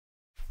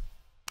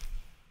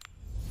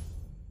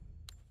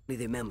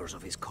Only the members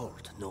of his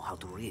cult know how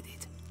to read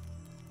it.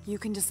 You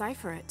can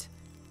decipher it.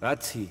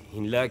 Atzi,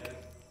 in lag.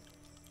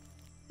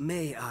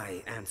 May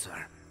I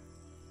answer?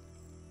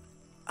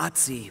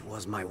 Atzi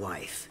was my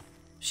wife.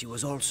 She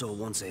was also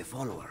once a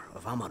follower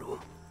of Amaru.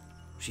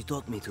 She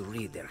taught me to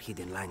read their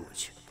hidden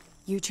language.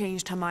 You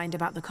changed her mind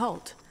about the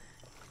cult.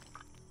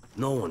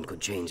 No one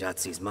could change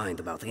Atzi's mind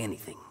about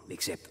anything,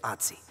 except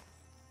Atzi.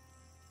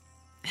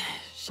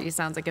 She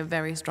sounds like a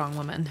very strong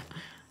woman.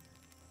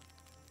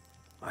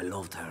 I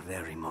loved her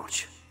very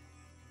much.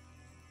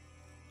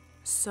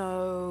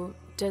 So,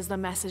 does the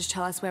message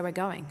tell us where we're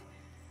going?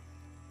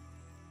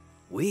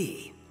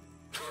 We?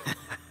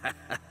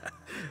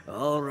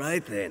 All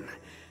right then.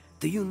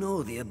 Do you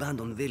know the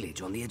abandoned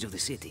village on the edge of the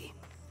city?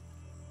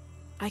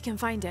 I can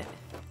find it.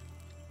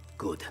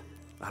 Good.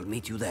 I'll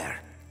meet you there.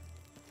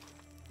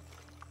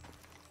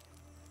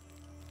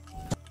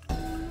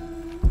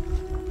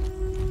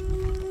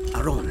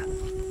 Aron,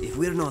 if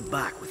we're not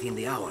back within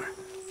the hour,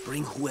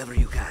 bring whoever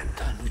you can.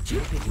 Can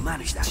you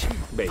manage that?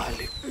 Babe.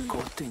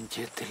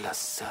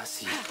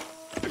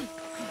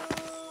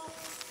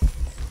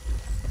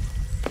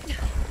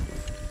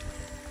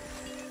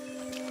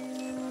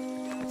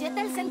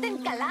 Jetal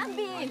senten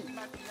kalambil.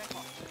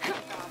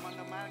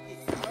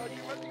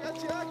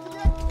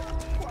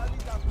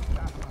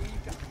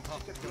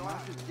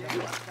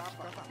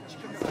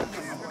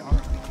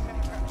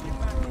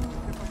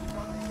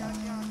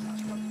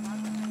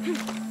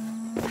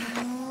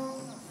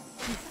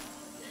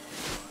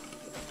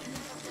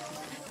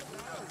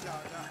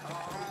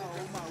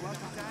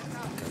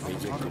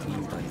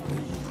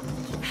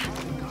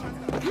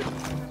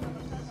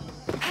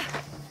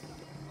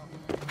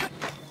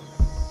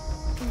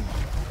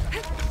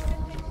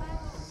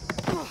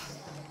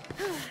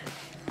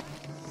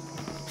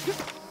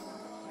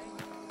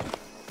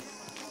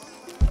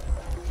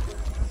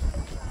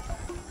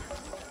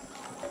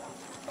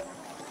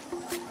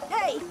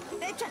 Hey,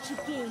 echa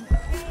chiquín.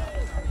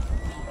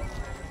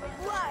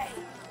 Why?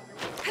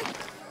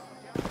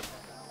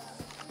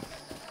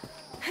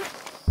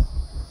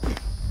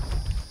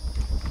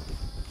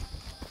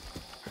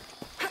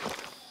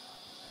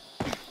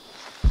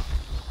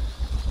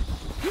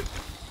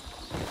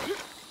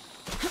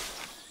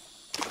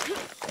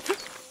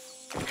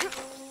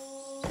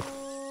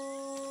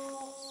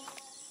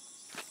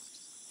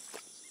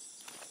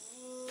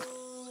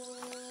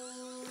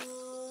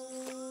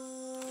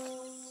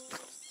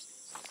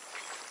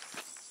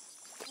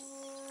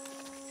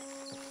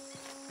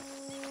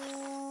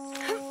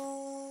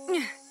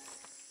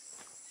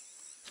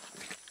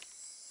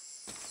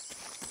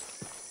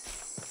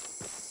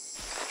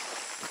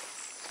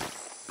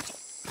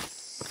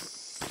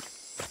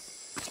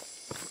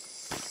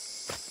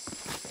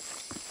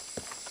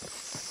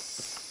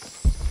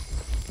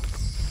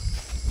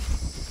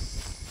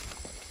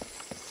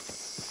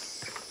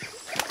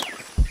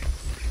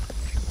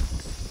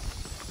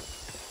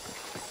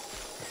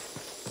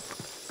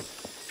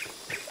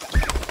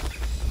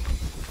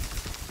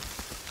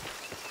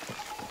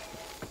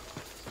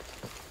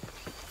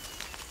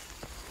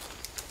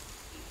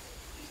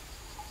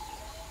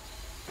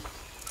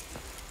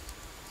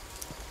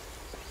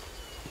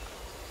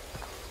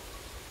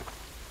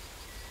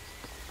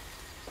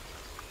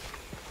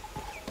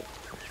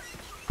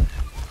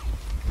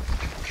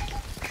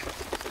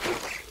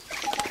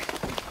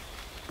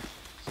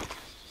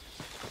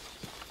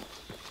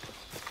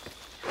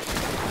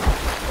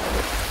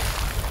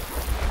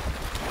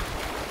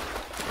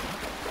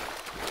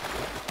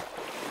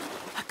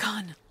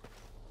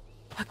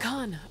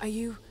 Hakan, are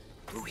you...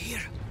 Through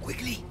here,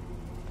 quickly!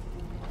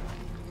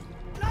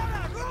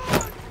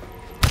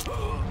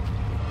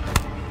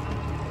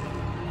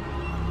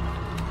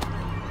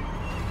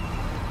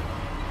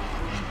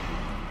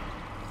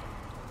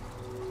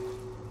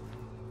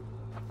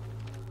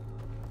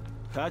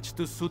 Hach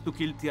tu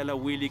sutukil ti ala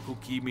wili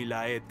kukimi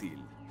la etil.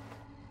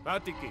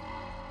 Patiki.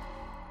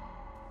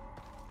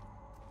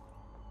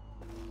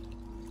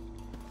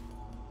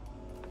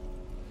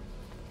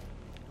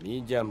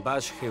 Mijam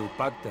bash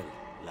heupaktel.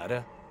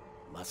 Lara?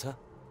 Masa?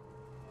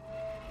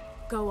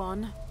 Go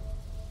on.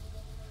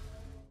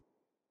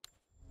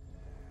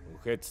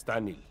 Ujet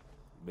stanil.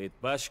 Bet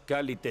bash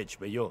kalitech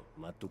beyo.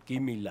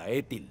 Matukimi la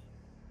etil.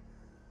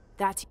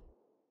 That...